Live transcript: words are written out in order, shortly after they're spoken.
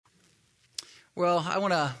Well, I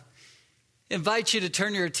want to invite you to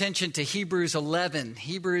turn your attention to Hebrews 11.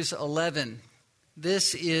 Hebrews 11.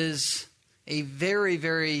 This is a very,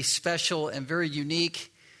 very special and very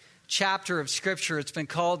unique chapter of Scripture. It's been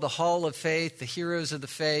called the Hall of Faith, the heroes of the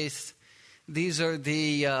faith. These are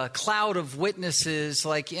the cloud of witnesses,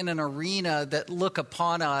 like in an arena, that look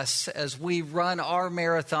upon us as we run our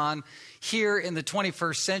marathon here in the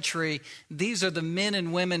 21st century. These are the men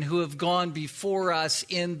and women who have gone before us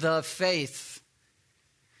in the faith.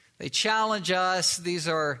 They challenge us. These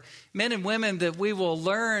are men and women that we will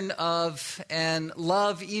learn of and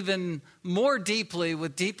love even more deeply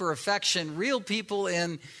with deeper affection. Real people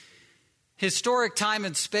in historic time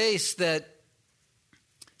and space that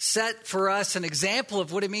set for us an example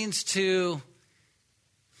of what it means to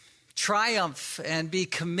triumph and be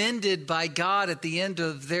commended by God at the end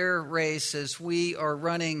of their race as we are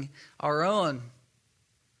running our own.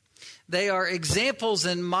 They are examples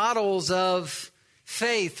and models of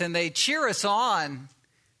faith, and they cheer us on,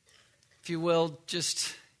 if you will,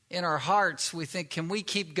 just in our hearts. We think, can we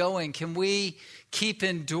keep going? Can we keep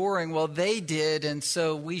enduring? Well, they did, and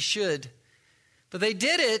so we should. But they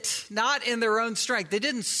did it not in their own strength. They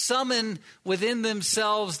didn't summon within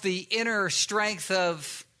themselves the inner strength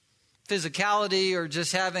of physicality or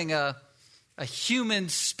just having a human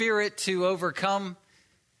spirit to overcome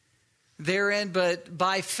therein, but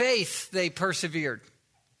by faith they persevered.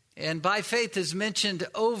 And by faith is mentioned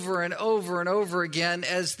over and over and over again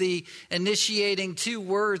as the initiating two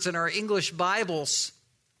words in our English Bibles.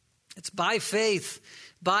 It's by faith,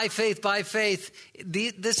 by faith, by faith.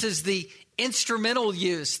 This is the instrumental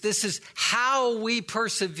use. This is how we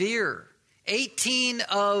persevere. 18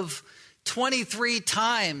 of 23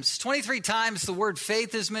 times. 23 times the word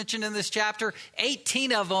faith is mentioned in this chapter.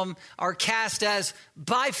 18 of them are cast as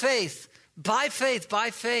by faith, by faith,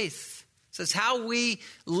 by faith. It says how we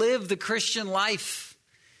live the Christian life.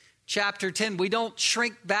 Chapter 10, we don't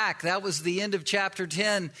shrink back. That was the end of chapter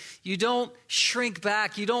 10. You don't shrink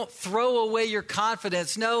back. You don't throw away your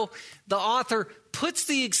confidence. No, the author puts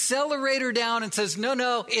the accelerator down and says,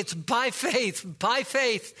 no, it's by faith, by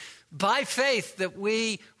faith, by faith that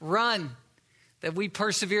we run, that we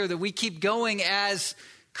persevere, that we keep going as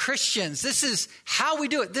Christians. This is how we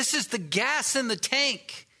do it. This is the gas in the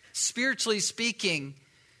tank, spiritually speaking,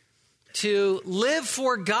 to live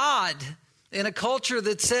for God in a culture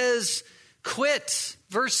that says quit.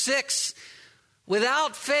 Verse 6,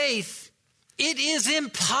 without faith, it is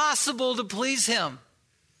impossible to please him.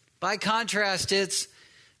 By contrast, it's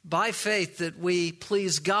by faith that we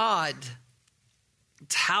please God.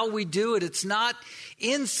 It's how we do it. It's not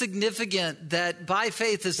insignificant that by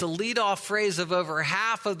faith is the leadoff phrase of over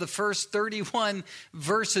half of the first 31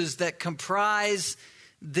 verses that comprise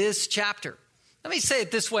this chapter. Let me say it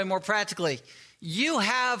this way more practically. You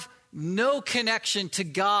have no connection to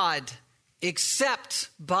God except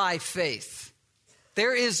by faith.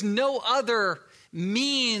 There is no other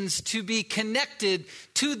means to be connected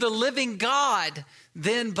to the living God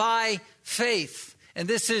than by faith. And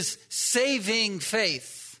this is saving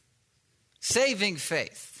faith. Saving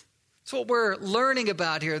faith. That's what we're learning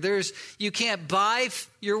about here. You can't buy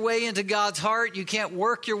your way into God's heart. You can't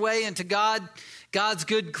work your way into God's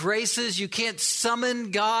good graces. You can't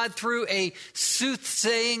summon God through a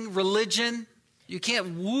soothsaying religion. You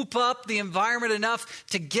can't whoop up the environment enough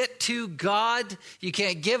to get to God. You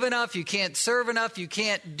can't give enough. You can't serve enough. You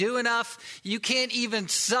can't do enough. You can't even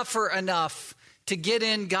suffer enough to get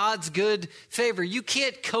in God's good favor. You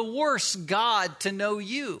can't coerce God to know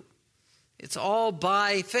you. It's all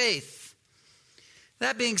by faith.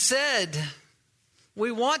 That being said,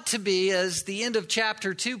 we want to be, as the end of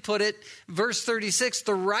chapter 2 put it, verse 36,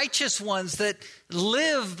 the righteous ones that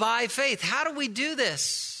live by faith. How do we do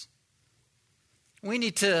this? We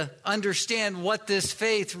need to understand what this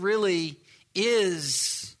faith really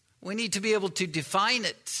is. We need to be able to define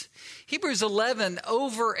it. Hebrews 11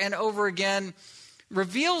 over and over again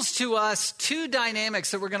reveals to us two dynamics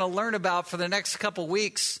that we're going to learn about for the next couple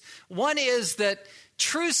weeks. One is that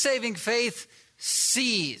true saving faith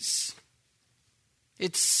sees.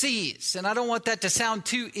 It sees. And I don't want that to sound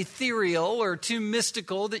too ethereal or too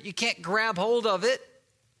mystical that you can't grab hold of it.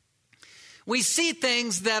 We see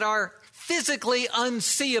things that are physically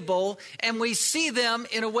unseeable, and we see them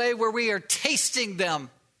in a way where we are tasting them.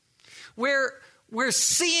 We're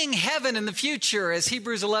seeing heaven in the future, as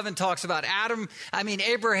Hebrews 11 talks about.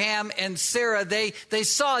 Abraham and Sarah, they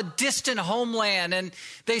saw a distant homeland and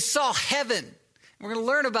they saw heaven. We're going to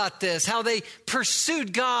learn about this, how they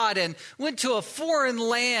pursued God and went to a foreign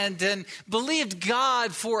land and believed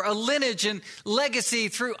God for a lineage and legacy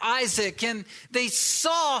through Isaac. And they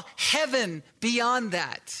saw heaven beyond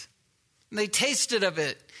that. And they tasted of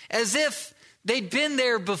it as if they'd been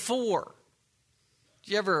there before.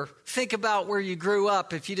 Do you ever think about where you grew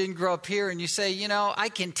up if you didn't grow up here and you say, I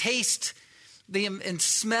can taste and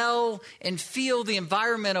smell and feel the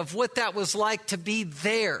environment of what that was like to be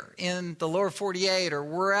there in the lower 48 or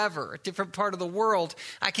wherever, a different part of the world.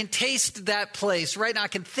 I can taste that place, right? And I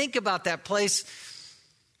can think about that place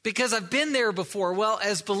because I've been there before. Well,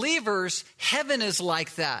 as believers, heaven is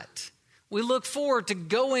like that. We look forward to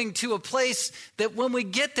going to a place that when we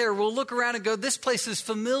get there, we'll look around and go, this place is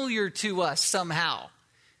familiar to us somehow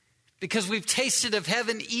because we've tasted of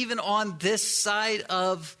heaven even on this side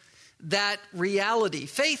of that reality.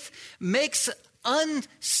 Faith makes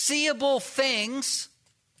unseeable things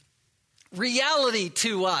reality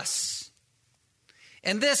to us.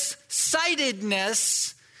 And this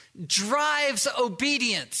sightedness drives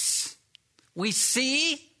obedience. We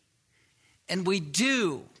see and we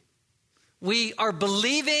do. We are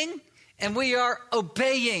believing and we are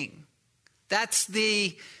obeying. That's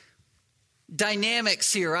the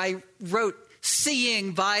dynamics here. I wrote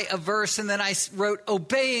seeing by a verse, and then I wrote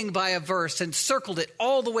obeying by a verse and circled it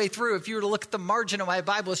all the way through. If you were to look at the margin of my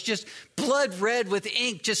Bible, it's just blood red with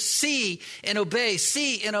ink. Just see and obey,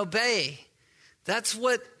 see and obey. That's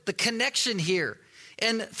what the connection here.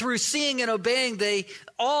 And through seeing and obeying, they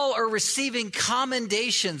all are receiving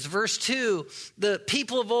commendations. Verse 2, the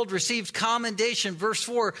people of old received commendation. Verse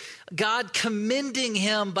 4, God commending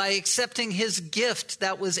him by accepting his gift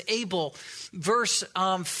that was Abel. Verse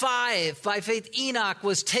 5, by faith Enoch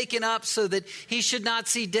was taken up so that he should not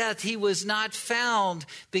see death. He was not found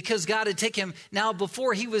because God had taken him. Now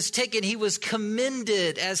before he was taken, he was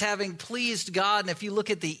commended as having pleased God. And if you look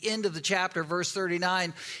at the end of the chapter, verse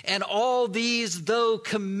 39, and all these, though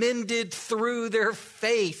commended through their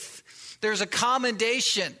faith. There's a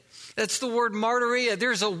commendation. That's the word martyria.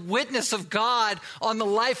 There's a witness of God on the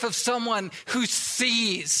life of someone who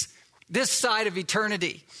sees this side of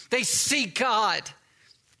eternity. They see God.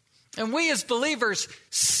 And we as believers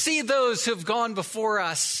see those who have gone before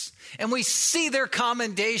us. And we see their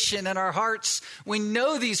commendation in our hearts. We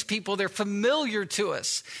know these people. They're familiar to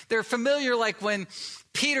us. They're familiar like when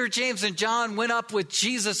Peter, James, and John went up with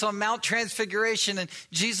Jesus on Mount Transfiguration, and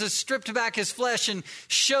Jesus stripped back his flesh and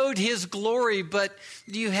showed his glory. But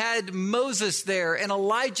you had Moses there and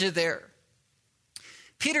Elijah there.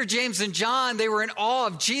 Peter, James, and John, they were in awe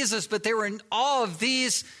of Jesus, but they were in awe of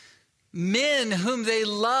these men whom they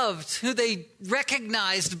loved, who they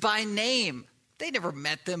recognized by name. They never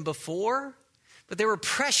met them before, but they were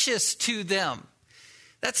precious to them.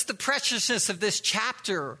 That's the preciousness of this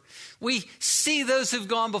chapter. We see those who've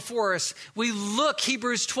gone before us. We look,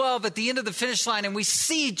 Hebrews 12, at the end of the finish line, and we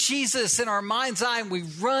see Jesus in our mind's eye, and we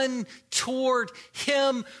run toward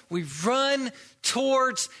him. We run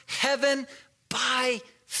towards heaven by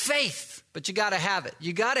faith. But you got to have it.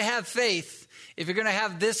 You got to have faith if you're going to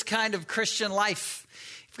have this kind of Christian life.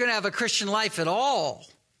 If you're going to have a Christian life at all,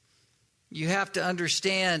 you have to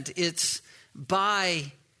understand it's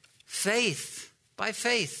by faith. By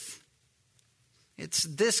faith. It's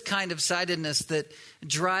this kind of sightedness that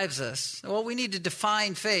drives us. Well, we need to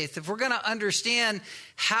define faith. If we're going to understand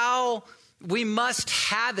how we must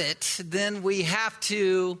have it, then we have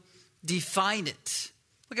to define it.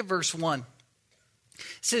 Look at verse 1. It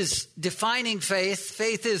says, defining faith.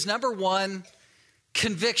 Faith is, number one,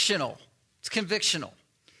 convictional. It's convictional.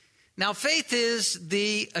 Now, faith is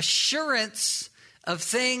the assurance of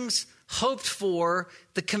things hoped for,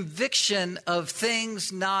 the conviction of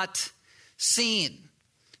things not seen.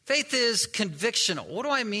 Faith is convictional. What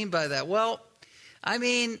do I mean by that? Well, I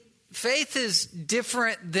mean, faith is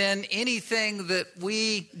different than anything that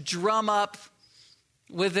we drum up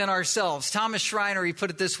within ourselves. Thomas Schreiner, he put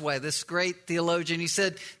it this way, this great theologian. He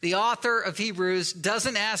said, the author of Hebrews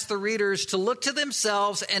doesn't ask the readers to look to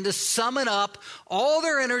themselves and to summon up all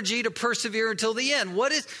their energy to persevere until the end.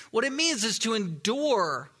 What it means is to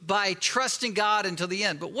endure by trusting God until the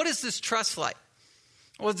end. But what is this trust like?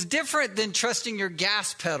 Well, it's different than trusting your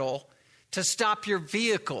gas pedal to stop your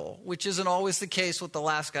vehicle, which isn't always the case with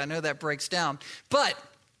Alaska. I know that breaks down. But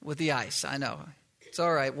with the ice, I know. It's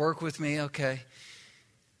all right. Work with me. Okay.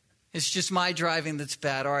 It's just my driving that's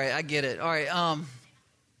bad. All right, I get it. All right.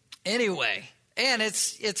 Anyway, and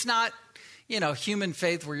it's not, human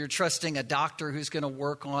faith where you're trusting a doctor who's going to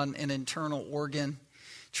work on an internal organ,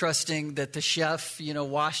 trusting that the chef,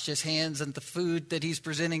 washed his hands and the food that he's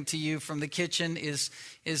presenting to you from the kitchen is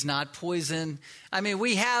not poison. I mean,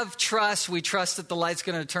 we have trust. We trust that the light's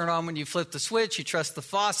going to turn on when you flip the switch. You trust the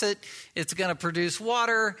faucet. It's going to produce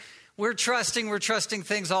water. We're trusting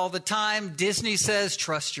things all the time. Disney says,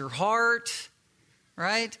 trust your heart,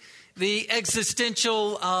 right? the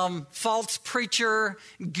existential false preacher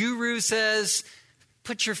guru says,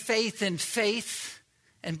 put your faith in faith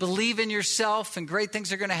and believe in yourself and great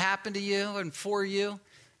things are going to happen to you and for you.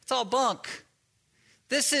 It's all bunk.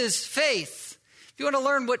 This is faith. If you want to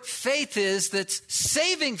learn what faith is, that's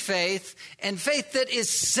saving faith and faith that is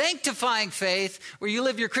sanctifying faith, where you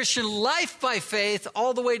live your Christian life by faith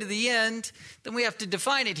all the way to the end, then we have to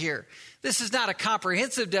define it here. This is not a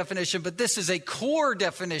comprehensive definition, but this is a core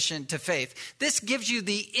definition to faith. This gives you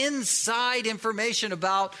the inside information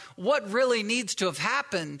about what really needs to have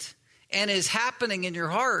happened and is happening in your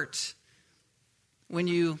heart when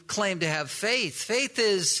you claim to have faith. Faith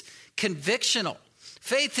is convictional.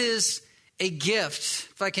 Faith is a gift.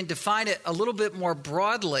 If I can define it a little bit more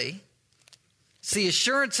broadly, it's the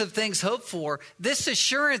assurance of things hoped for. This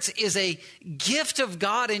assurance is a gift of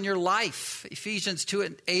God in your life. Ephesians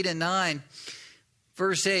 2:8-9.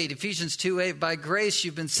 Verse 8, Ephesians 2:8, by grace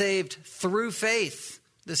you've been saved through faith.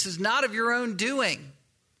 This is not of your own doing.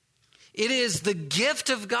 It is the gift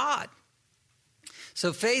of God.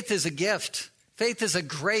 So faith is a gift. Faith is a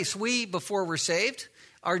grace. We, before we're saved,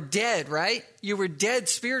 are dead, right? You were dead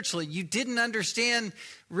spiritually. You didn't understand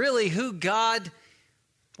really who God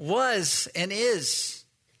was and is.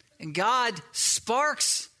 And God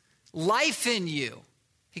sparks life in you.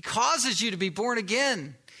 He causes you to be born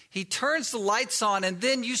again. He turns the lights on and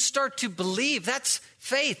then you start to believe. That's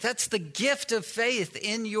faith. That's the gift of faith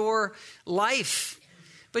in your life.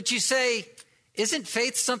 But you say, isn't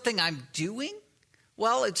faith something I'm doing?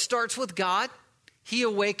 Well, it starts with God. He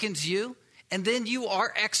awakens you. And then you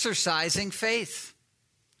are exercising faith.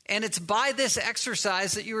 And it's by this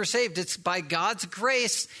exercise that you are saved. It's by God's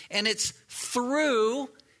grace, and it's through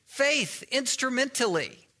faith,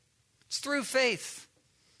 instrumentally. It's through faith.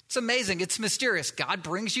 It's amazing. It's mysterious. God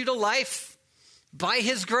brings you to life by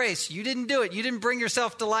his grace. You didn't do it. You didn't bring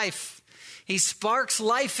yourself to life. He sparks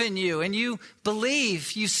life in you, and you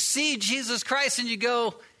believe. You see Jesus Christ, and you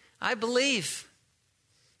go, I believe.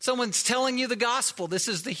 Someone's telling you the gospel. This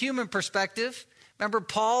is the human perspective. Remember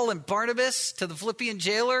Paul and Barnabas to the Philippian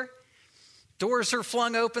jailer? Doors are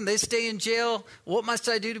flung open. They stay in jail. What must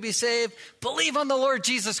I do to be saved? Believe on the Lord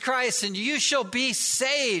Jesus Christ and you shall be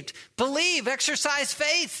saved. Believe, exercise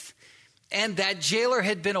faith. And that jailer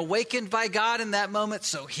had been awakened by God in that moment,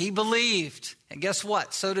 so he believed. And guess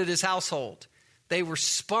what? So did his household. They were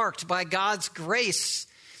sparked by God's grace,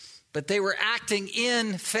 but they were acting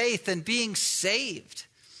in faith and being saved.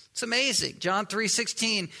 It's amazing. John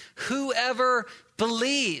 3:16, whoever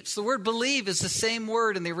believes. The word believe is the same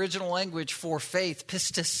word in the original language for faith.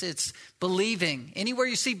 Pistis, it's believing. Anywhere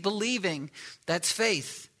you see believing, that's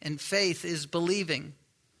faith. And faith is believing.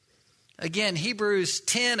 Again, Hebrews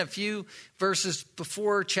 10, a few verses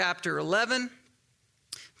before chapter 11,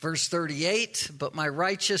 verse 38, but my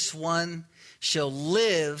righteous one shall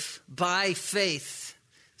live by faith.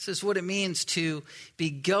 This is what it means to be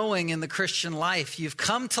going in the Christian life. You've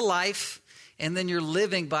come to life, and then you're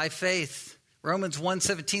living by faith. Romans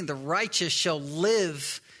 1:17, the righteous shall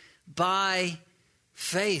live by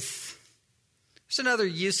faith. There's another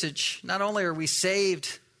usage. Not only are we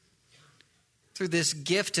saved through this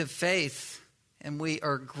gift of faith, and we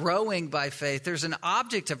are growing by faith, there's an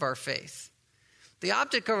object of our faith. The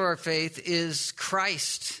object of our faith is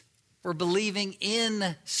Christ. We're believing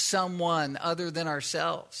in someone other than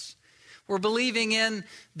ourselves. We're believing in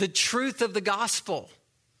the truth of the gospel.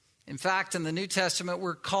 In fact, in the New Testament,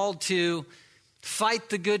 we're called to fight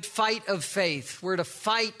the good fight of faith. We're to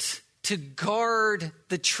fight to guard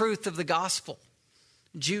the truth of the gospel.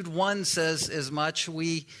 Jude 1 says as much.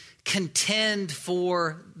 We contend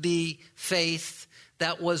for the faith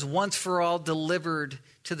that was once for all delivered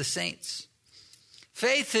to the saints.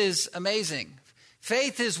 Faith is amazing.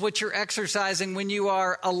 Faith is what you're exercising when you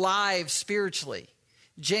are alive spiritually.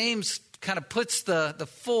 James kind of puts the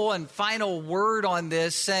full and final word on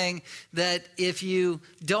this, saying that if you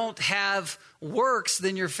don't have works,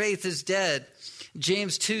 then your faith is dead.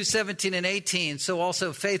 James 2:17 and 18. So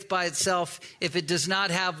also faith by itself, if it does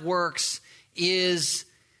not have works, is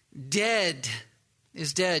dead.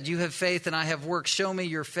 Is dead. You have faith and I have works. Show me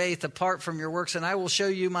your faith apart from your works, and I will show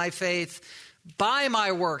you my faith by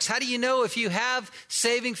my works. How do you know if you have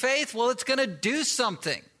saving faith? Well, it's going to do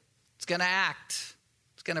something. It's going to act.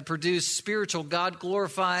 It's going to produce spiritual,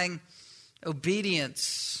 God-glorifying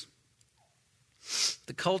obedience.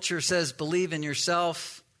 The culture says, believe in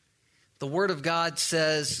yourself. The Word of God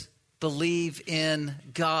says, believe in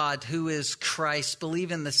God, who is Christ.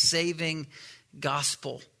 Believe in the saving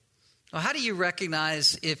gospel. Well, how do you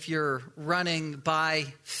recognize if you're running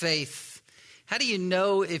by faith? How do you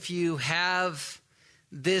know if you have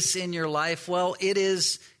this in your life? Well, it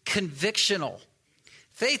is convictional.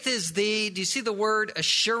 Faith is do you see the word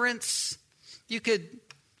assurance? You could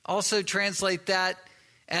also translate that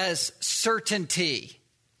as certainty.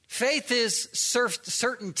 Faith is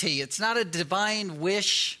certainty. It's not a divine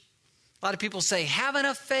wish. A lot of people say, have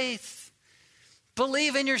enough faith.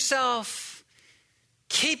 Believe in yourself.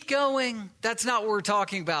 Keep going. That's not what we're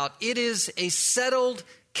talking about. It is a settled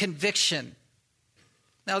conviction.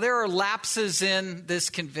 Now, there are lapses in this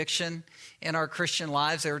conviction in our Christian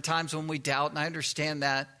lives. There are times when we doubt, and I understand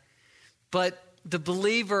that. But the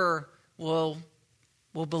believer will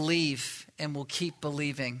believe and will keep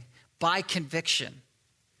believing by conviction.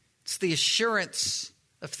 It's the assurance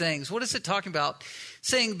of things. What is it talking about?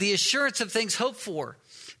 Saying the assurance of things hoped for.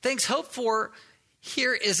 Things hoped for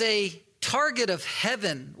here is a target of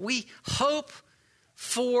heaven. We hope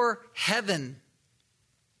for heaven.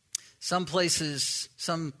 Some places,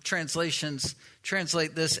 some translations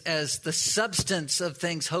translate this as the substance of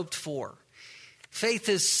things hoped for. Faith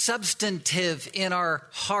is substantive in our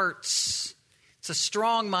hearts. It's a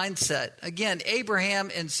strong mindset. Again, Abraham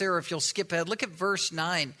and Sarah, if you'll skip ahead, look at verse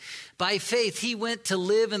 9. By faith, he went to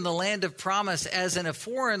live in the land of promise as in a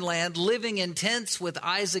foreign land, living in tents with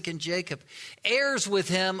Isaac and Jacob, heirs with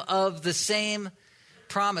him of the same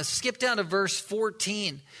promise. Skip down to verse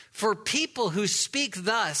 14. For people who speak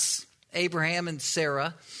thus, Abraham and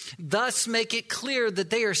Sarah, thus make it clear that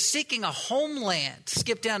they are seeking a homeland.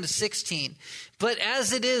 Skip down to 16. But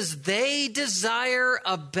as it is, they desire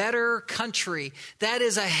a better country. That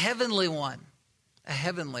is a heavenly one. A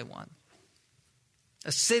heavenly one.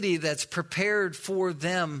 A city that's prepared for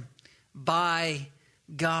them by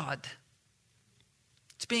God.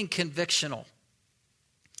 It's being convictional.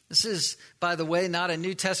 This is, by the way, not a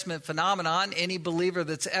New Testament phenomenon. Any believer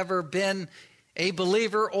that's ever been a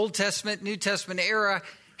believer, Old Testament, New Testament era,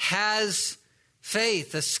 has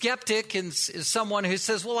faith. A skeptic is someone who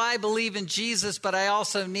says, well, I believe in Jesus, but I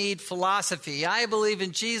also need philosophy. I believe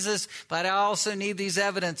in Jesus, but I also need these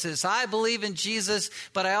evidences. I believe in Jesus,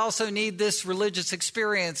 but I also need this religious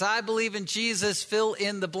experience. I believe in Jesus, fill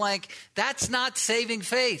in the blank. That's not saving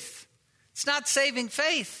faith. It's not saving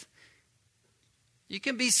faith. You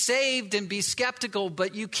can be saved and be skeptical,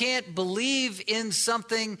 but you can't believe in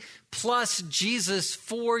something plus Jesus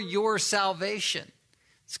for your salvation.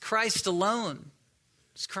 It's Christ alone.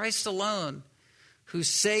 It's Christ alone who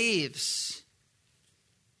saves.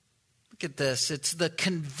 Look at this. It's the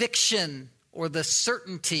conviction or the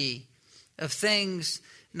certainty of things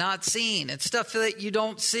not seen. It's stuff that you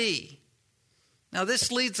don't see. Now,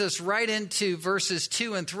 this leads us right into verses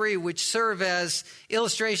 2 and 3, which serve as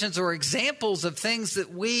illustrations or examples of things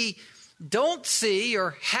that we don't see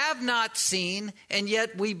or have not seen, and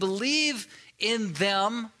yet we believe in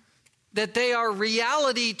them, that they are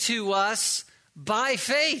reality to us by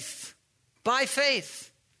faith. By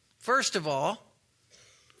faith. First of all,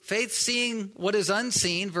 faith seeing what is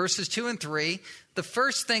unseen, verses 2 and 3. The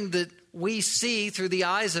first thing that we see through the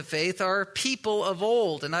eyes of faith are people of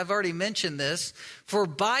old. And I've already mentioned this. For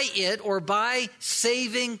by it, or by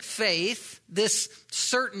saving faith, this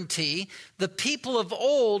certainty, the people of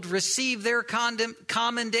old received their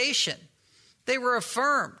commendation. They were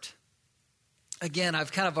affirmed. Again,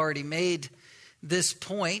 I've kind of already made this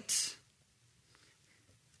point.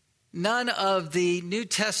 None of the New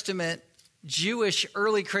Testament Jewish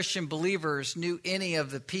early Christian believers knew any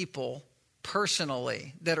of the people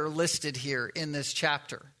personally that are listed here in this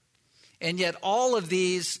chapter. And yet all of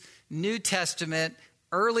these New Testament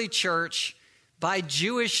early church by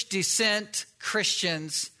Jewish descent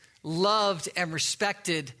Christians loved and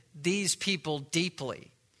respected these people deeply.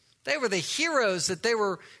 They were the heroes that they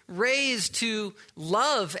were raised to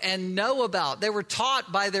love and know about. They were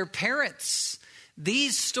taught by their parents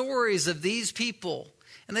these stories of these people,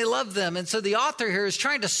 and they loved them. And so the author here is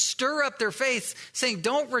trying to stir up their faith, saying,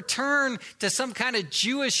 don't return to some kind of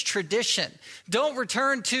Jewish tradition. Don't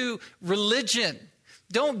return to religion.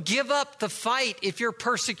 Don't give up the fight if you're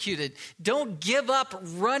persecuted. Don't give up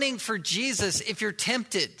running for Jesus if you're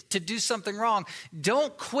tempted to do something wrong.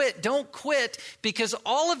 Don't quit. Don't quit, because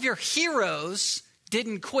all of your heroes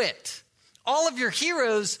didn't quit. All of your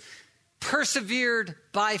heroes persevered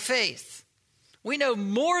by faith. We know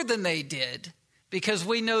more than they did because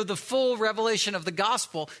we know the full revelation of the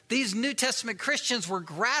gospel. These New Testament Christians were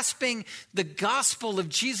grasping the gospel of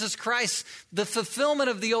Jesus Christ, the fulfillment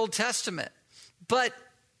of the Old Testament. But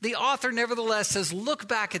the author nevertheless says, look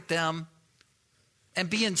back at them and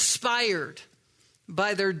be inspired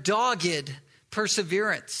by their dogged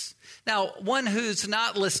perseverance. Now, one who's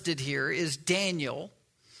not listed here is Daniel.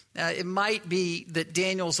 It might be that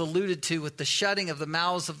Daniel's alluded to with the shutting of the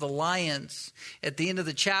mouths of the lions at the end of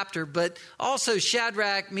the chapter, but also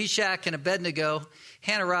Shadrach, Meshach, and Abednego,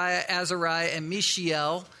 Hananiah, Azariah, and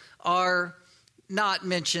Mishael are not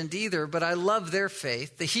mentioned either, but I love their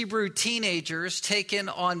faith. The Hebrew teenagers taken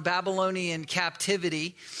on Babylonian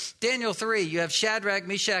captivity. Daniel 3, you have Shadrach,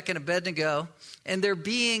 Meshach, and Abednego, and they're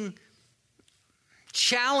being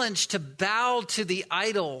challenged to bow to the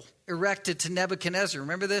idol erected to Nebuchadnezzar.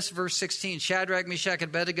 Remember this? Verse 16, Shadrach, Meshach, and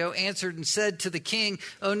Abednego answered and said to the king,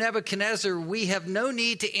 O Nebuchadnezzar, we have no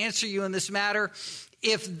need to answer you in this matter.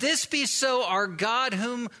 If this be so, our God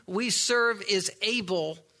whom we serve is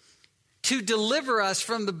able to deliver us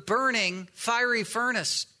from the burning fiery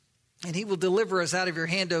furnace, and he will deliver us out of your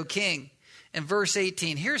hand, O king. And verse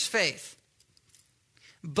 18, here's faith.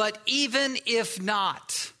 But even if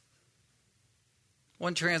not,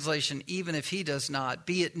 one translation, even if he does not,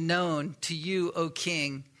 be it known to you, O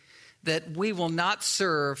king, that we will not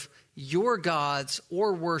serve your gods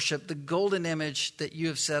or worship the golden image that you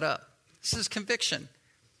have set up. This is conviction.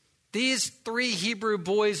 These three Hebrew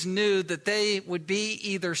boys knew that they would be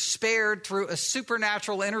either spared through a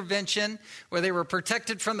supernatural intervention where they were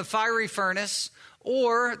protected from the fiery furnace,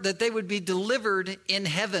 or that they would be delivered in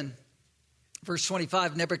heaven. Verse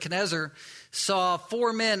 25, Nebuchadnezzar saw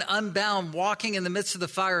 4 men unbound walking in the midst of the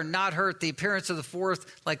fire, not hurt, the appearance of the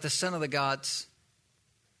fourth like the son of the gods.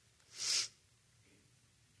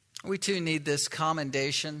 We too need this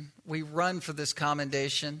commendation. We run for this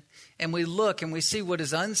commendation, and we look and we see what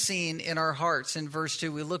is unseen in our hearts. In verse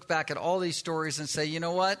 2, we look back at all these stories and say, you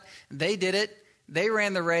know what? They did it. They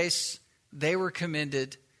ran the race. They were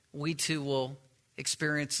commended. We too will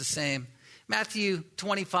experience the same. Matthew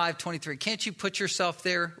 25:23. Can't you put yourself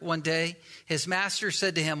there one day? His master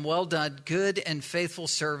said to him, well done, good and faithful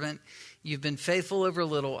servant. You've been faithful over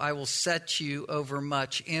little. I will set you over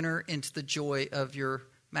much. Enter into the joy of your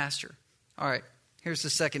master. All right, here's the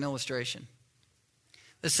second illustration.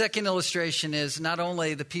 The second illustration is not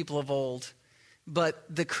only the people of old, but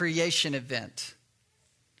the creation event.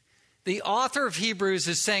 The author of Hebrews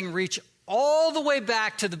is saying, reach all the way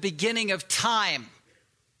back to the beginning of time,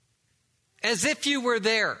 as if you were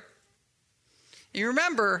there. You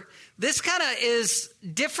remember, this kind of is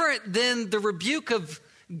different than the rebuke of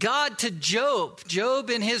God to Job. Job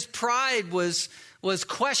in his pride was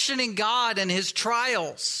questioning God and his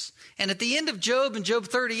trials. And at the end of Job, in Job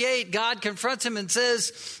 38, God confronts him and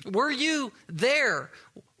says, were you there?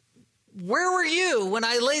 Where were you when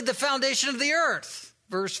I laid the foundation of the earth?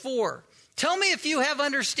 Verse 4. Tell me if you have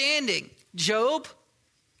understanding, Job.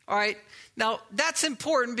 All right. Now, that's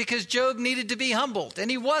important because Job needed to be humbled, and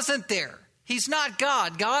he wasn't there. He's not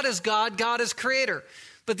God. God is God. God is creator.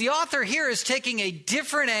 But the author here is taking a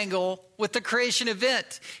different angle with the creation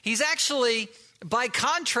event. He's actually, by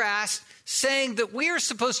contrast, saying that we are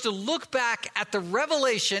supposed to look back at the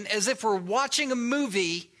revelation as if we're watching a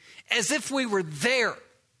movie, as if we were there.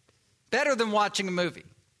 Better than watching a movie.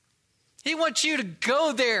 He wants you to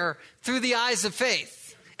go there through the eyes of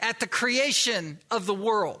faith at the creation of the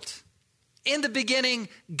world. In the beginning,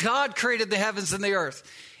 God created the heavens and the earth.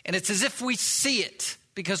 And it's as if we see it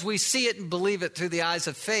because we see it and believe it through the eyes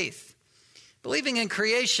of faith. Believing in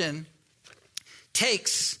creation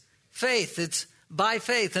takes faith. It's by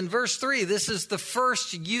faith. In verse 3, this is the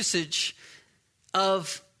first usage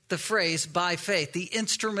of the phrase by faith, the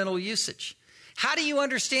instrumental usage. How do you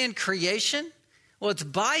understand creation? Well, it's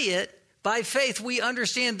by it. By faith, we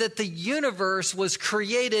understand that the universe was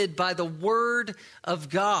created by the word of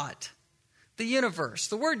God. The universe.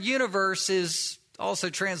 The word universe is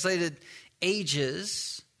also translated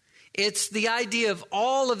ages. It's the idea of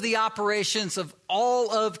all of the operations of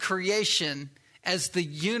all of creation as the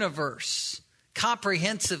universe,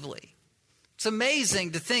 comprehensively. It's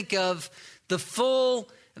amazing to think of the full,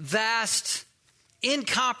 vast,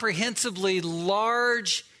 incomprehensibly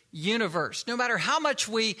large universe. No matter how much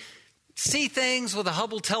we see things with a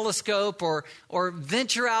Hubble telescope or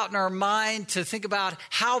venture out in our mind to think about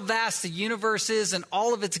how vast the universe is and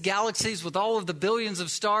all of its galaxies with all of the billions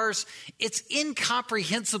of stars, it's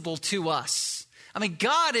incomprehensible to us. I mean,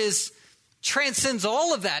 God transcends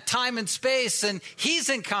all of that, time and space, and he's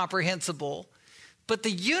incomprehensible. But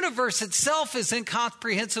the universe itself is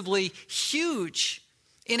incomprehensibly huge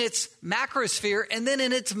in its macrosphere and then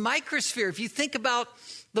in its microsphere. If you think about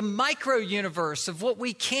the micro universe of what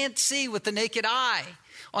we can't see with the naked eye,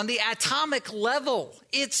 on the atomic level,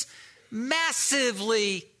 it's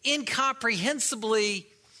massively, incomprehensibly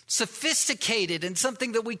sophisticated and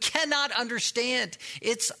something that we cannot understand.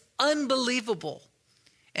 It's unbelievable.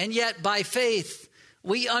 And yet, by faith,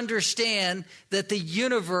 we understand that the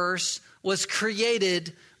universe was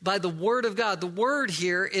created by the Word of God. The word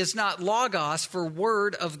here is not logos for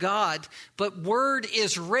Word of God, but word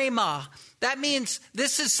is rhema. That means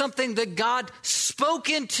this is something that God spoke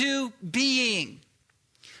into being.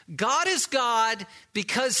 God is God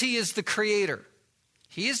because he is the creator.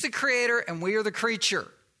 He is the creator and we are the creature.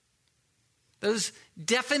 Those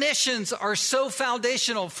definitions are so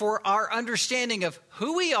foundational for our understanding of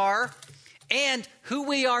who we are and who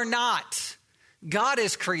we are not. God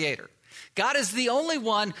is creator. God is the only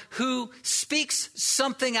one who speaks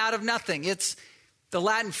something out of nothing. It's the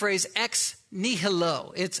Latin phrase ex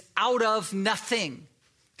nihilo. It's out of nothing.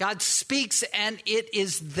 God speaks and it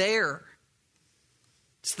is there.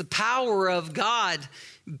 It's the power of God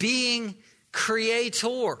being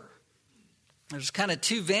creator. There's kind of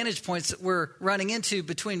two vantage points that we're running into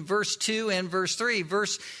between verse 2 and verse 3.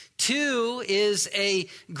 Verse 2 is a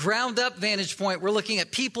ground up vantage point. We're looking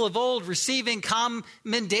at people of old receiving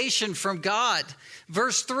commendation from God.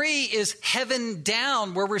 Verse 3 is heaven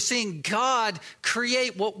down, where we're seeing God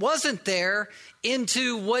create what wasn't there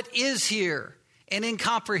into what is here, and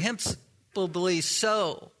incomprehensibly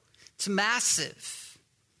so. It's massive.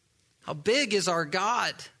 How big is our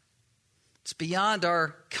God? It's beyond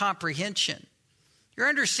our comprehension. Your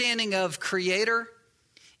understanding of creator,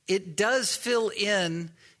 it does fill in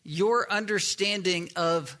your understanding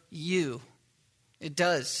of you. It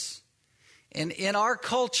does. And in our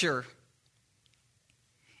culture,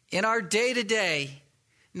 in our day-to-day,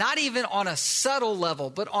 not even on a subtle level,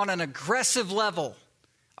 but on an aggressive level,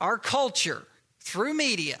 our culture, through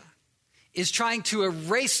media, is trying to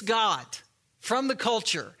erase God from the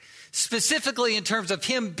culture, specifically in terms of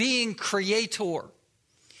him being creator.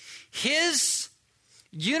 His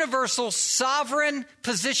universal sovereign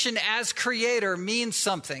position as creator means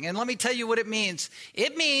something. And let me tell you what it means.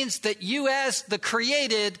 It means that you as the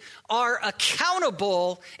created are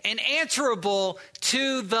accountable and answerable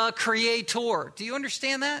to the creator. Do you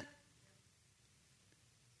understand that?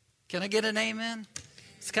 Can I get an amen?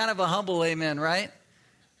 It's kind of a humble amen, right?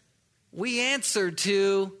 We answer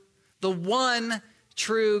to the one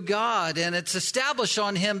true God, and it's established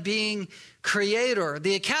on him being creator.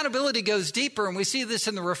 The accountability goes deeper, and we see this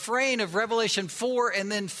in the refrain of Revelation 4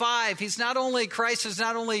 and then 5. Christ is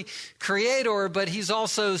not only creator, but he's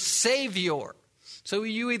also savior. So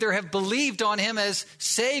you either have believed on him as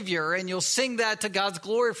savior, and you'll sing that to God's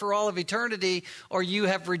glory for all of eternity, or you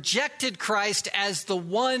have rejected Christ as the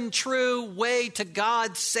one true way to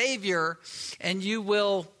God's savior, and you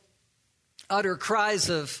will utter cries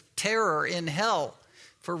of terror in hell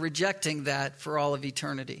for rejecting that for all of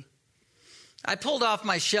eternity. I pulled off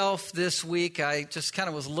my shelf this week. I just kind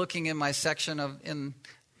of was looking in my section in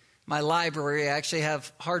my library. I actually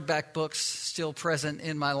have hardback books still present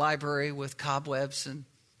in my library with cobwebs and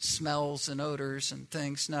smells and odors and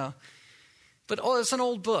things. No. But it's an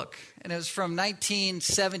old book, and it was from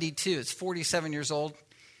 1972. It's 47 years old.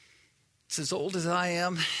 It's as old as I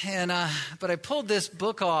am. But I pulled this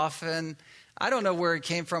book off, and I don't know where it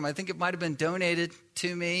came from. I think it might have been donated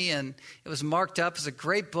to me, and it was marked up as a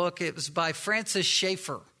great book. It was by Francis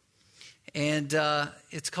Schaeffer, and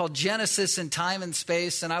it's called Genesis in Time and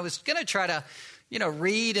Space. And I was going to try to,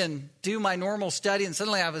 read and do my normal study, and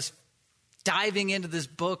suddenly I was diving into this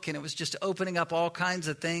book, and it was just opening up all kinds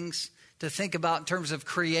of things to think about in terms of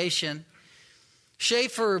creation.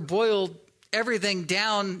 Schaeffer boiled everything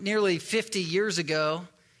down nearly 50 years ago,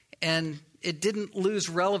 and it didn't lose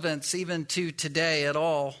relevance even to today at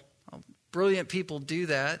all. Brilliant people do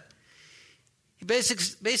that. He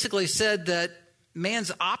basically said that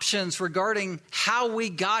man's options regarding how we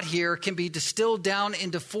got here can be distilled down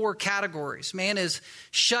into 4 categories. Man is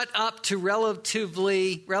shut up to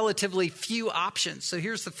relatively few options. So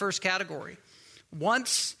here's the first category.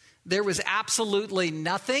 Once there was absolutely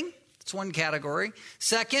nothing. That's one category.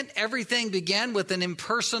 Second, everything began with an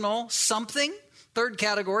impersonal something. Third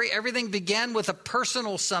category, everything began with a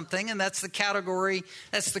personal something, and that's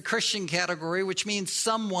the Christian category, which means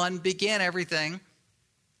someone began everything,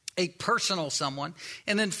 a personal someone.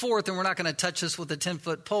 And then fourth, and we're not going to touch this with a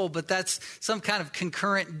 10-foot pole, but that's some kind of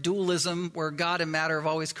concurrent dualism where God and matter have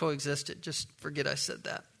always coexisted. Just forget I said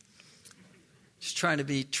that. Just trying to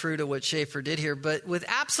be true to what Schaeffer did here. But with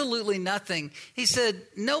absolutely nothing, he said,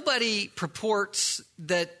 nobody purports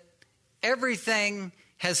that everything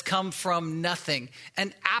has come from nothing,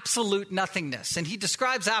 an absolute nothingness. And he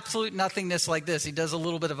describes absolute nothingness like this. He does a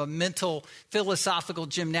little bit of a mental philosophical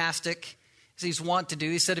gymnastic, as he's wont to do.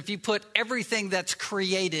 He said, if you put everything that's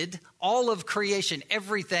created, all of creation,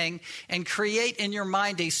 everything, and create in your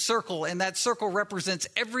mind a circle, and that circle represents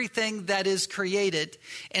everything that is created,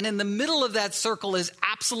 and in the middle of that circle is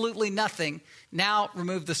absolutely nothing, now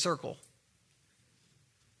remove the circle.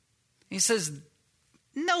 He says,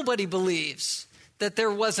 nobody believes that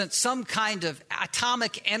there wasn't some kind of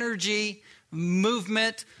atomic energy,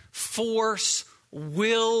 movement, force,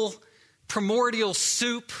 will, primordial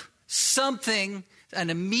soup, something, an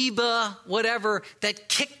amoeba, whatever, that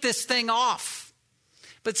kicked this thing off.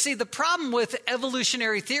 But see, the problem with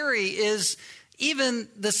evolutionary theory is even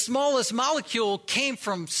the smallest molecule came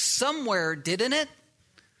from somewhere, didn't it?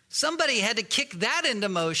 Somebody had to kick that into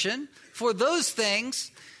motion for those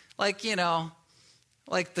things, like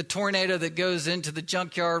the tornado that goes into the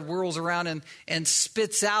junkyard, whirls around and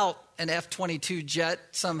spits out an F-22 jet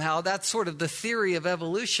somehow. That's sort of the theory of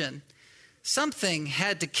evolution. Something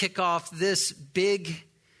had to kick off this big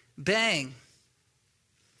bang.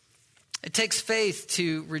 It takes faith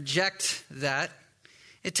to reject that.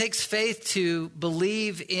 It takes faith to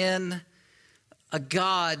believe in a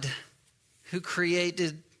God who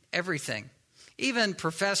created everything. Even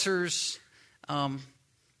professors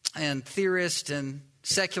and theorists and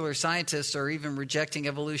secular scientists are even rejecting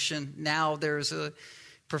evolution. Now there's a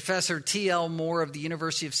Professor T.L. Moore of the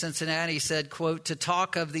University of Cincinnati said, quote, "To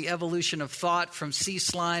talk of the evolution of thought from sea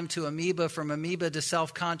slime to amoeba, from amoeba to a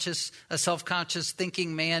self-conscious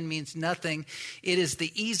thinking man means nothing. It is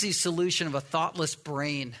the easy solution of a thoughtless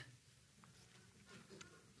brain."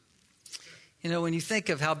 When you think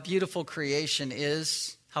of how beautiful creation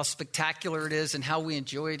is, how spectacular it is, and how we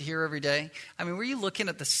enjoy it here every day. I mean, were you looking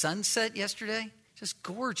at the sunset yesterday? Just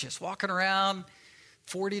gorgeous, walking around,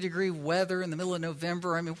 40-degree weather in the middle of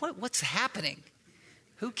November. I mean, what's happening?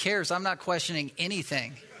 Who cares? I'm not questioning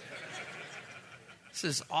anything. This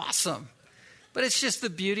is awesome. But it's just the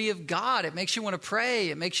beauty of God. It makes you want to pray.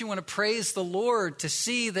 It makes you want to praise the Lord, to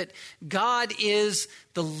see that God is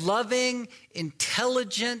the loving,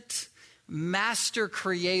 intelligent, master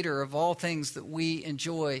creator of all things that we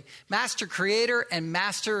enjoy. Master creator and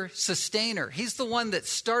master sustainer. He's the one that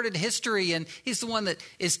started history, and he's the one that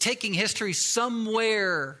is taking history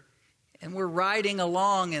somewhere, and we're riding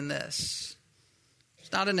along in this.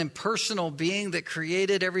 It's not an impersonal being that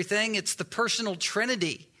created everything. It's the personal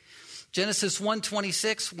Trinity. Genesis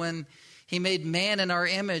 1:26, when he made man in our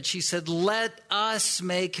image, he said, "Let us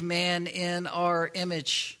make man in our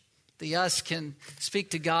image." The us can speak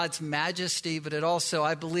to God's majesty, but it also,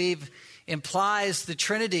 I believe, implies the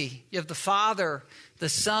Trinity. You have the Father, the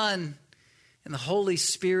Son, and the Holy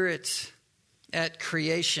Spirit at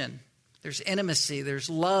creation. There's intimacy, there's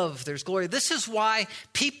love, there's glory. This is why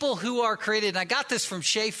people who are created, and I got this from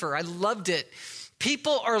Schaeffer, I loved it.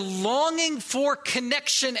 People are longing for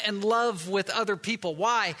connection and love with other people.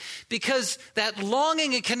 Why? Because that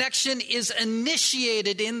longing and connection is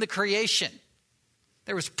initiated in the creation.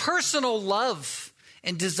 There was personal love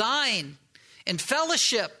and design and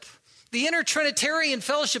fellowship. The intertrinitarian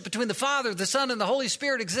fellowship between the Father, the Son, and the Holy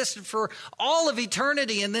Spirit existed for all of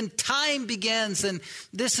eternity. And then time begins, and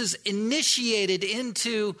this is initiated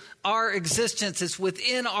into our existence. It's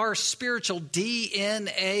within our spiritual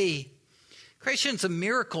DNA. Creation's a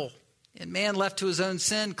miracle, and man left to his own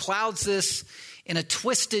sin clouds this in a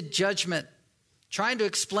twisted judgment, trying to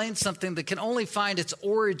explain something that can only find its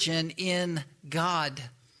origin in God.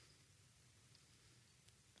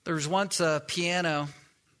 There was once a piano.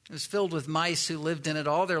 It was filled with mice who lived in it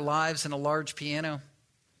all their lives in a large piano.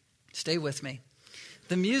 Stay with me.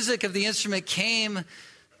 The music of the instrument came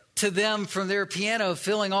to them from their piano,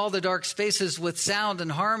 filling all the dark spaces with sound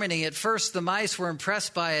and harmony. At first, the mice were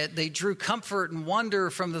impressed by it. They drew comfort and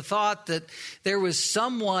wonder from the thought that there was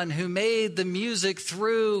someone who made the music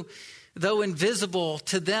through, though invisible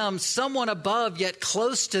to them, someone above yet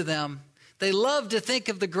close to them. They loved to think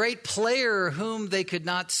of the great player whom they could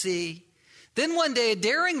not see. Then one day a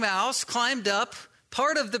daring mouse climbed up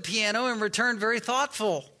part of the piano and returned very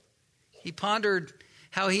thoughtful. He pondered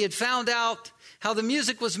how he had found out how the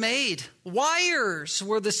music was made. Wires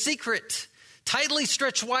were the secret, tightly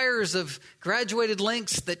stretched wires of graduated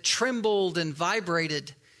links that trembled and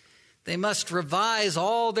vibrated. They must revise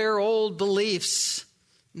all their old beliefs.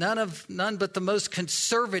 None but the most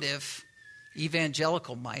conservative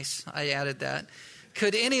evangelical mice, I added that,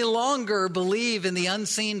 could any longer believe in the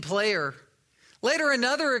unseen player. Later,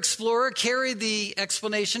 another explorer carried the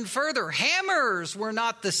explanation further. Hammers were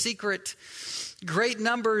not the secret. Great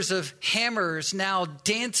numbers of hammers now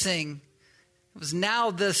dancing. It was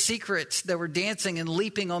now the secret that were dancing and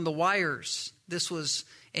leaping on the wires. This was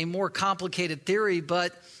a more complicated theory,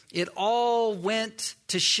 but it all went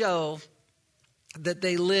to show that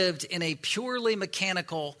they lived in a purely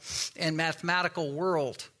mechanical and mathematical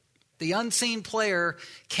world. The unseen player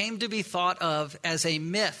came to be thought of as a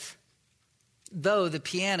myth, though the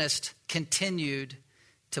pianist continued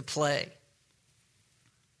to play.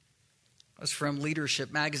 That was from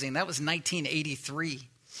Leadership Magazine. That was 1983.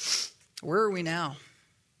 Where are we now?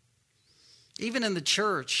 Even in the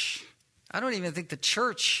church, I don't even think the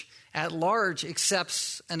church at large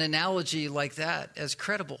accepts an analogy like that as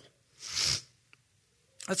credible.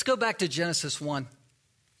 Let's go back to Genesis 1.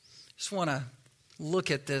 Just want to look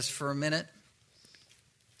at this for a minute.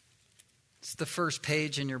 It's the first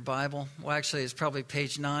page in your Bible. Well, actually, it's probably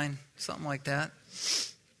page 9, something like that.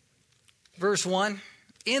 Verse 1,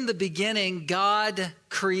 in the beginning, God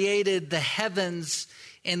created the heavens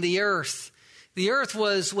and the earth. The earth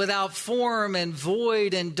was without form and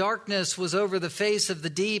void, and darkness was over the face of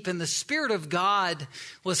the deep, and the Spirit of God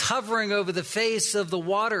was hovering over the face of the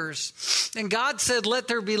waters. And God said, let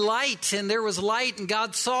there be light, and there was light, and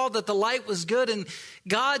God saw that the light was good, and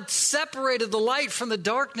God separated the light from the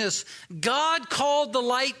darkness. God called the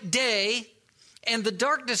light day, and the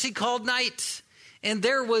darkness he called night. And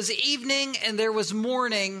there was evening and there was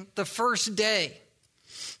morning the first day.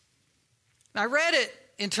 I read it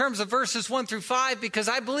in terms of verses 1 through 5 because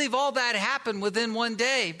I believe all that happened within one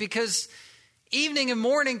day. Because evening and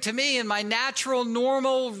morning to me, in my natural,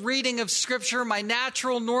 normal reading of Scripture, my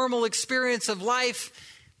natural, normal experience of life,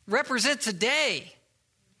 represents a day.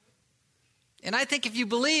 And I think if you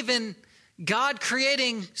believe in God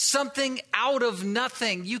creating something out of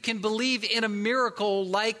nothing, you can believe in a miracle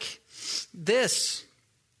like this.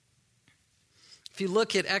 If you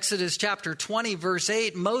look at Exodus chapter 20, verse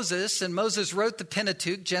 8, Moses wrote the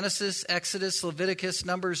Pentateuch, Genesis, Exodus, Leviticus,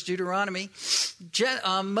 Numbers, Deuteronomy.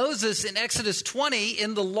 Moses in Exodus 20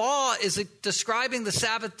 in the law is describing the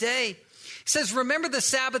Sabbath day. He says, remember the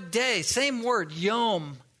Sabbath day, same word,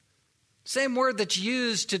 yom. Same word that's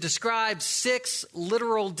used to describe 6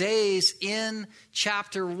 literal days in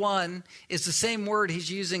chapter 1 is the same word he's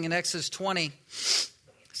using in Exodus 20.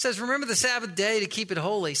 It says, remember the Sabbath day to keep it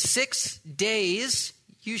holy. 6 days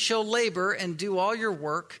you shall labor and do all your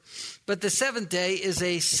work, but the 7th day is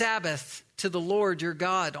a Sabbath to the Lord your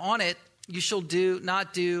God. On it you shall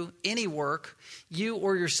not do any work, you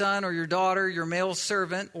or your son or your daughter, your male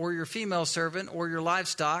servant or your female servant or your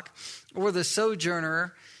livestock or the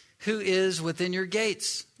sojourner who is within your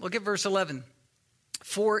gates. Look at verse 11.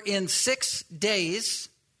 For in 6 days,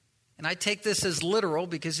 and I take this as literal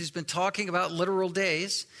because he's been talking about literal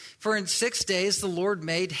days. For in 6 days the Lord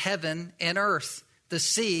made heaven and earth, the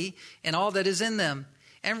sea, and all that is in them,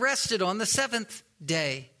 and rested on the 7th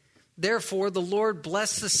day. Therefore the Lord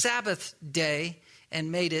blessed the Sabbath day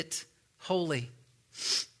and made it holy.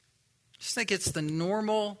 Just think it's the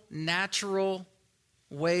normal, natural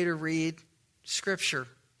way to read Scripture.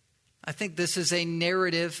 I think this is a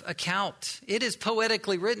narrative account. It is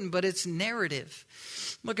poetically written, but it's narrative.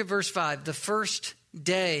 Look at verse 5, the first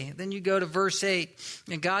day. Then you go to verse 8.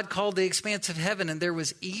 And God called the expanse of heaven, and there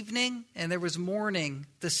was evening and there was morning,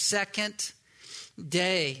 the second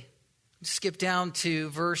day. Skip down to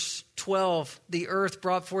verse 12. The earth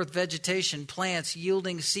brought forth vegetation, plants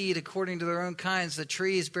yielding seed according to their own kinds, the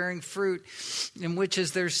trees bearing fruit in which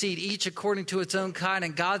is their seed, each according to its own kind.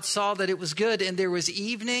 And God saw that it was good, and there was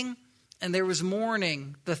evening and there was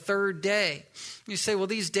morning, the third day. You say, well,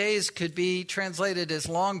 these days could be translated as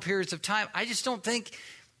long periods of time. I just don't think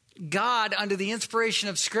God, under the inspiration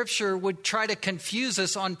of Scripture, would try to confuse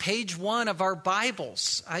us on page 1 of our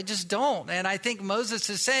Bibles. I just don't. And I think Moses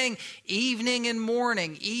is saying evening and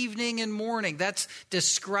morning, evening and morning. That's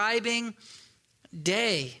describing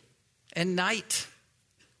day and night.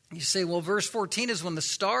 You say, well, verse 14 is when the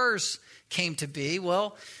stars came to be.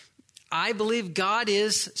 Well, I believe God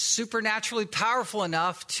is supernaturally powerful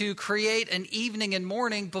enough to create an evening and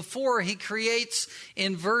morning before he creates,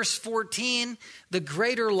 in verse 14, the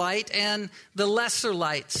greater light and the lesser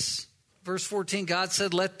lights. Verse 14, God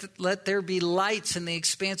said, let there be lights in the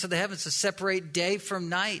expanse of the heavens to separate day from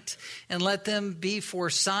night, and let them be for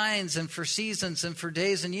signs and for seasons and for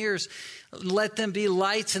days and years. Let them be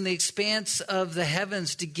lights in the expanse of the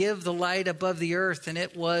heavens to give the light above the earth. And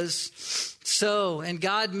it was so. And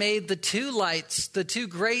God made the 2 lights, the 2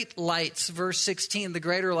 great lights, verse 16, the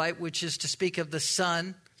greater light, which is to speak of the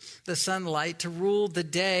sun, the sunlight, to rule the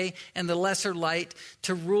day, and the lesser light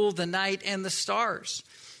to rule the night and the stars.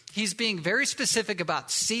 He's being very specific about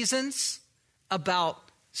seasons, about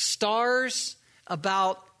stars,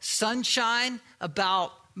 about sunshine,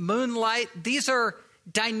 about moonlight. These are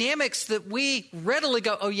dynamics that we readily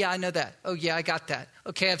go, oh yeah, I know that. Oh yeah, I got that.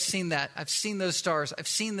 Okay, I've seen that. I've seen those stars. I've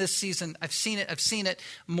seen this season. I've seen it.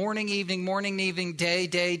 Morning, evening, day.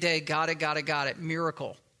 Got it.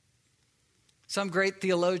 Miracle. Some great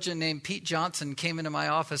theologian named Pete Johnson came into my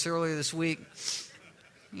office earlier this week.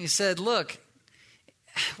 He said, look,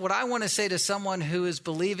 what I want to say to someone who is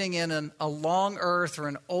believing in a long earth or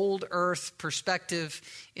an old earth perspective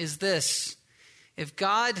is this. If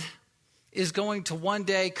God is going to one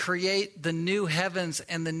day create the new heavens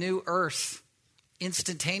and the new earth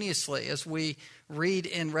instantaneously, as we read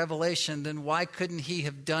in Revelation, then why couldn't he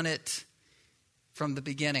have done it from the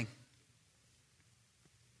beginning?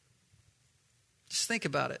 Just think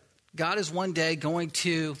about it. God is one day going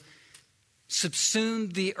to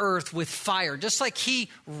subsume the earth with fire, just like he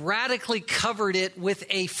radically covered it with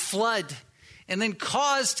a flood and then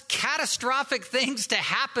caused catastrophic things to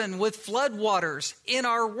happen with flood waters in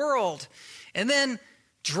our world and then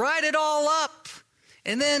dried it all up.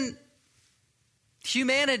 And then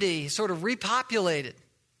humanity sort of repopulated.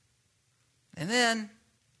 And then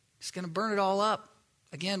he's going to burn it all up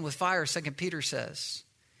again with fire, 2 Peter says.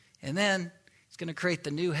 And then he's going to create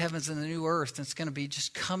the new heavens and the new earth. And it's going to be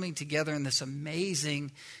just coming together in this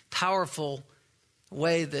amazing, powerful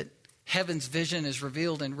way that heaven's vision is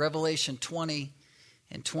revealed in Revelation 20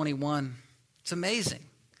 and 21. It's amazing.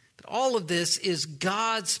 But all of this is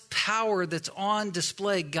God's power that's on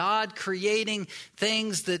display. God creating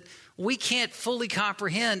things that we can't fully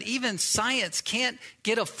comprehend. Even science can't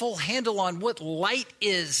get a full handle on what light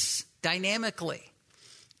is dynamically.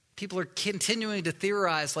 People are continuing to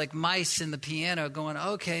theorize like mice in the piano going,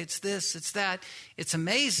 okay, it's this, it's that. It's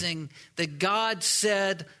amazing that God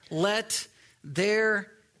said, let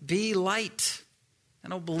there be light. I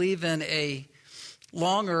don't believe in a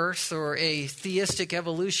long earth or a theistic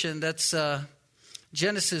evolution. That's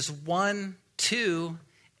Genesis 1, 2,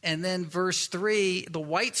 and then verse 3, the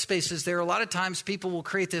white spaces there. A lot of times people will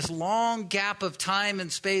create this long gap of time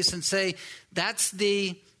and space and say, that's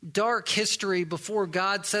the dark history before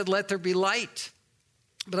God said, let there be light.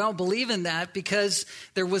 But I don't believe in that because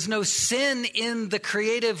there was no sin in the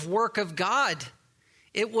creative work of God.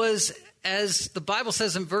 It was, as the Bible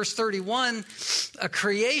says in verse 31, a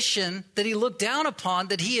creation that he looked down upon,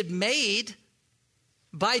 that he had made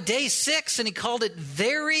by day 6, and he called it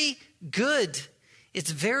very good. It's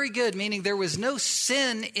very good, meaning there was no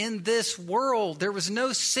sin in this world. There was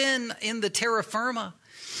no sin in the terra firma.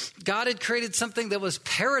 God had created something that was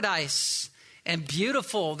paradise and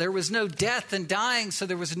beautiful. There was no death and dying, so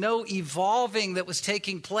there was no evolving that was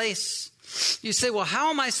taking place. You say, well, how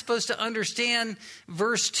am I supposed to understand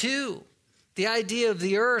verse 2? The idea of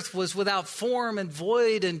the earth was without form and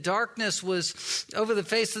void, and darkness was over the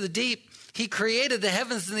face of the deep. He created the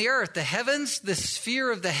heavens and the earth. The heavens, the sphere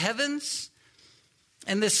of the heavens,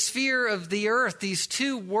 and the sphere of the earth, these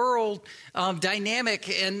two world dynamic,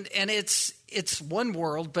 and it's one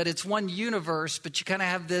world, but it's one universe. But you kind of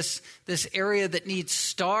have this area that needs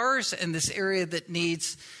stars and this area that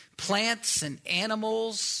needs plants and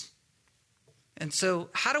animals. And so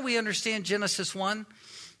how do we understand Genesis 1?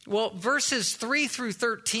 Well, verses 3 through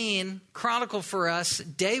 13 chronicle for us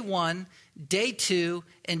day 1, day 2,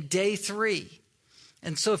 and day 3.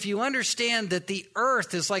 And so if you understand that the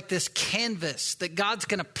earth is like this canvas that God's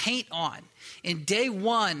going to paint on in day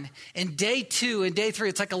 1 and day 2 and day 3,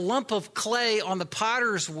 it's like a lump of clay on the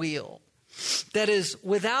potter's wheel that is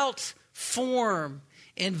without form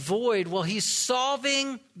and void. Well, he's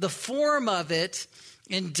solving the form of it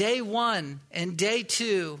in day 1 and day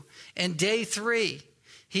 2 and day 3.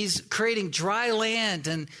 He's creating dry land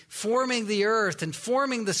and forming the earth and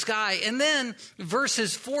forming the sky. And then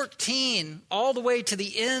verses 14 all the way to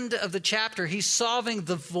the end of the chapter, he's solving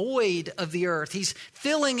the void of the earth. He's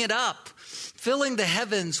filling it up, filling the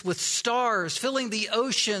heavens with stars, filling the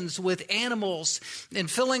oceans with animals, and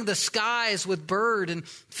filling the skies with bird, and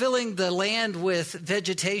filling the land with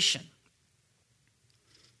vegetation.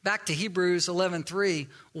 Back to Hebrews 11:3.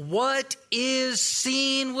 What is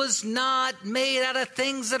seen was not made out of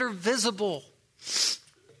things that are visible.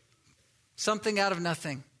 Something out of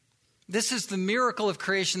nothing. This is the miracle of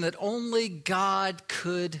creation that only God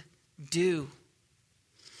could do.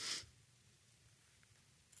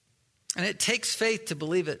 And it takes faith to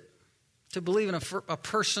believe it, to believe in a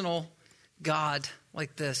personal God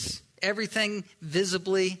like this. Everything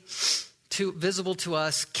visible to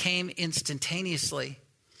us came instantaneously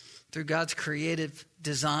through God's creative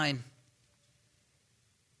design.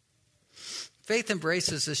 Faith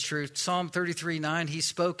embraces this truth. Psalm 33:9, he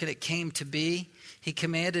spoke and it came to be. He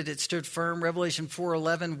commanded, it stood firm. Revelation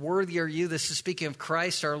 4:11, worthy are you, this is speaking of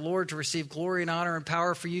Christ our Lord, to receive glory and honor and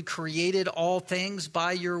power, for you created all things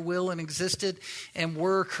by your will and existed and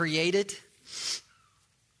were created.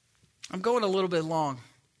 I'm going a little bit long.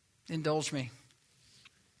 Indulge me.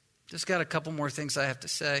 Just got a couple more things I have to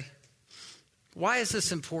say. Why is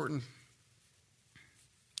this important?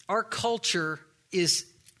 Our culture is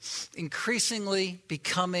increasingly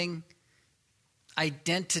becoming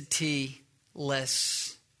identityless.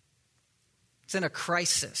 It's in a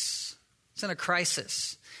crisis. It's in a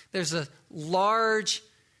crisis. There's a large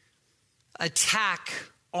attack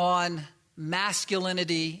on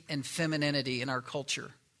masculinity and femininity in our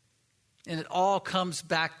culture. And it all comes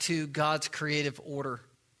back to God's creative order.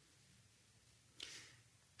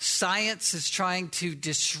 Science is trying to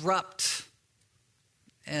disrupt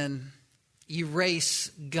and erase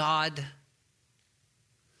God.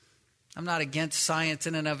 I'm not against science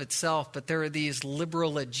in and of itself, but there are these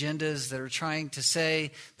liberal agendas that are trying to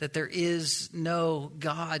say that there is no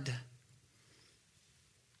God.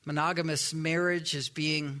 Monogamous marriage is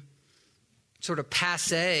being sort of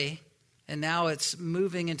passé, and now it's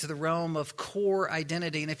moving into the realm of core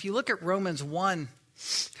identity. And if you look at Romans 1,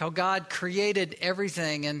 how God created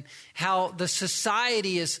everything and how the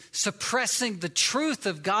society is suppressing the truth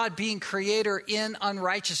of God being creator in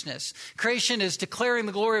unrighteousness. Creation is declaring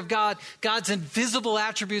the glory of God. God's invisible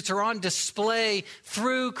attributes are on display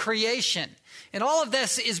through creation. And all of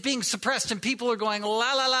this is being suppressed, and people are going, la,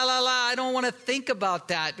 la, la, la, la. I don't want to think about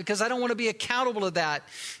that because I don't want to be accountable to that.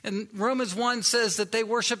 And Romans 1 says that they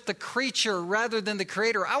worship the creature rather than the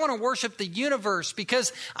creator. I want to worship the universe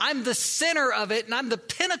because I'm the center of it and I'm the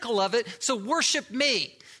pinnacle of it, so worship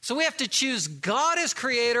me. So we have to choose God as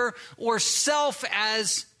creator or self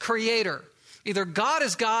as creator. Either God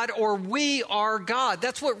is God or we are God.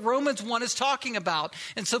 That's what Romans 1 is talking about.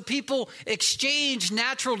 And so people exchange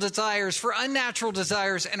natural desires for unnatural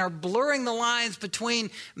desires and are blurring the lines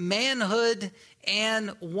between manhood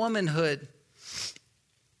and womanhood.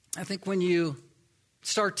 I think when you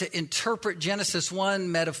start to interpret Genesis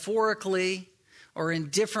 1 metaphorically or in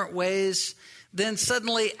different ways, then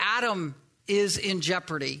suddenly Adam is in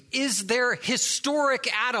jeopardy. Is there historic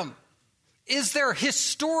Adam? Is there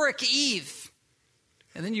historic Eve?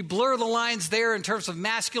 And then you blur the lines there in terms of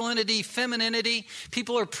masculinity, femininity.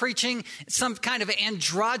 People are preaching some kind of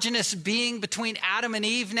androgynous being between Adam and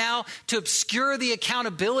Eve now to obscure the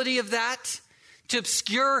accountability of that, to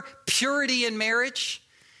obscure purity in marriage.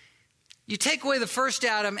 You take away the first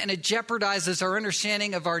Adam and it jeopardizes our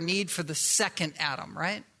understanding of our need for the second Adam,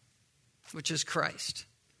 right? Which is Christ.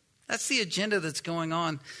 That's the agenda that's going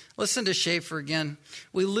on. Listen to Schaeffer again.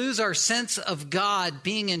 We lose our sense of God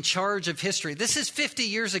being in charge of history. This is 50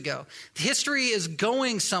 years ago. History is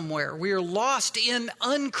going somewhere. We are lost in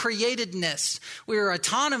uncreatedness. We are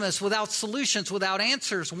autonomous without solutions, without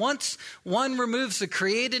answers. Once one removes the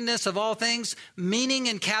createdness of all things, meaning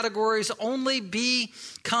and categories only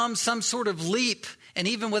become some sort of leap, and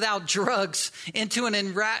even without drugs, into an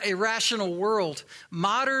irrational world.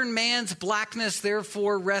 Modern man's blackness,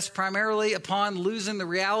 therefore, rests primarily upon losing the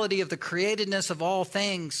reality of the createdness of all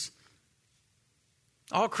things.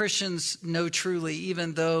 All Christians know truly,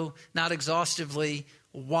 even though not exhaustively,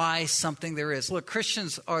 why something there is. Look,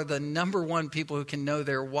 Christians are the number one people who can know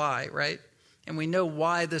their why, right? And we know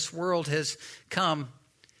why this world has come.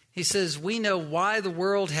 He says, we know why the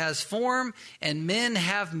world has form and men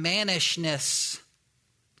have mannishness.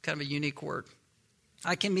 Kind of a unique word.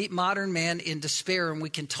 I can meet modern man in despair and we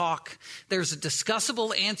can talk. There's a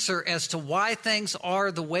discussable answer as to why things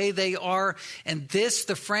are the way they are. And this,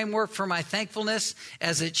 the framework for my thankfulness,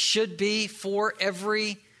 as it should be for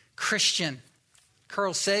every Christian.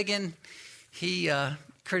 Carl Sagan, he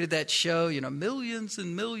created that show, millions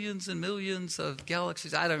and millions and millions of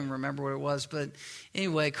galaxies. I don't even remember what it was. But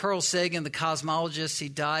anyway, Carl Sagan, the cosmologist, he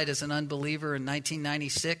died as an unbeliever in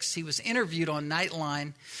 1996. He was interviewed on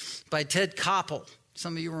Nightline by Ted Koppel.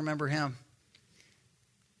 Some of you remember him.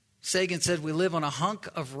 Sagan said, we live on a hunk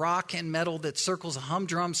of rock and metal that circles a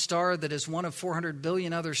humdrum star that is one of 400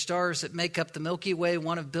 billion other stars that make up the Milky Way,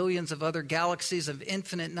 one of billions of other galaxies, of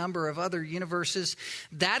infinite number of other universes.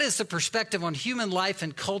 That is the perspective on human life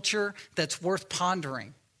and culture that's worth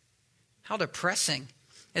pondering. How depressing.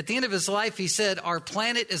 At the end of his life, he said, our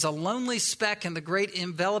planet is a lonely speck in the great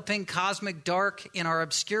enveloping cosmic dark. In our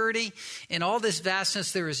obscurity, in all this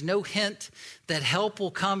vastness, there is no hint that help will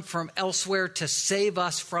come from elsewhere to save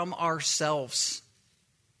us from ourselves.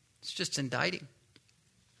 It's just indicting.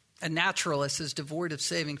 A naturalist is devoid of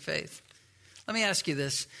saving faith. Let me ask you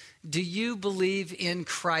this. Do you believe in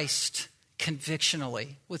Christ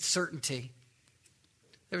convictionally, with certainty?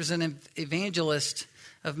 There was an evangelist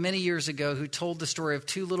of many years ago who told the story of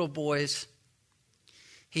two little boys.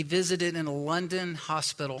 He visited in a London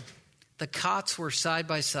hospital. The cots were side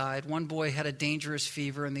by side. One boy had a dangerous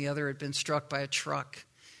fever and the other had been struck by a truck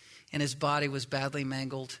and his body was badly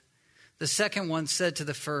mangled. The second one said to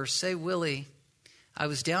the first, say, Willie, I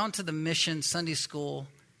was down to the mission Sunday school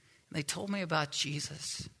and they told me about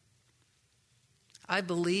Jesus. I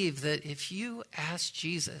believe that if you ask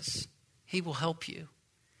Jesus, He will help you.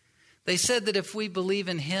 They said that if we believe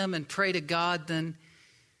in him and pray to God, then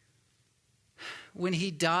when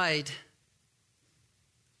he died,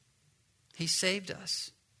 he saved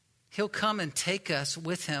us. He'll come and take us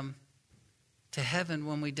with him to heaven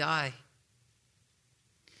when we die.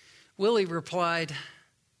 Willie replied,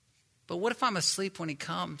 but what if I'm asleep when he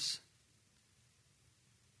comes?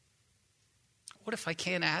 What if I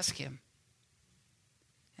can't ask him?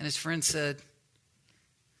 And his friend said,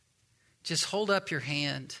 just hold up your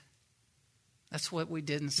hand. That's what we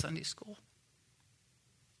did in Sunday school.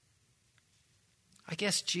 I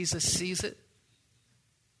guess Jesus sees it.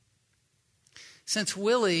 Since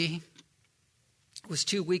Willie was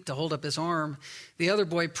too weak to hold up his arm, the other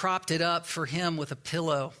boy propped it up for him with a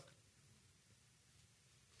pillow.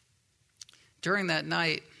 During that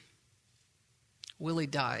night, Willie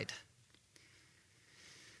died.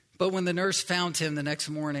 But when the nurse found him the next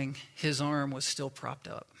morning, his arm was still propped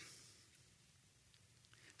up.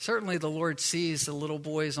 Certainly the Lord sees the little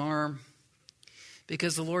boy's arm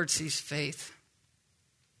because the Lord sees faith.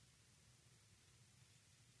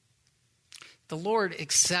 The Lord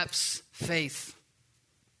accepts faith,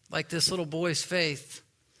 like this little boy's faith.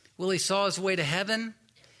 Willie saw his way to heaven.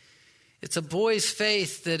 It's a boy's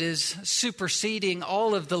faith that is superseding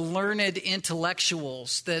all of the learned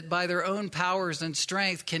intellectuals that by their own powers and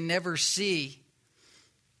strength can never see.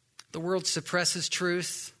 The world suppresses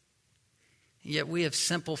truth, yet we have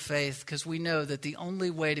simple faith because we know that the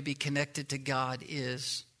only way to be connected to God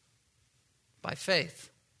is by faith.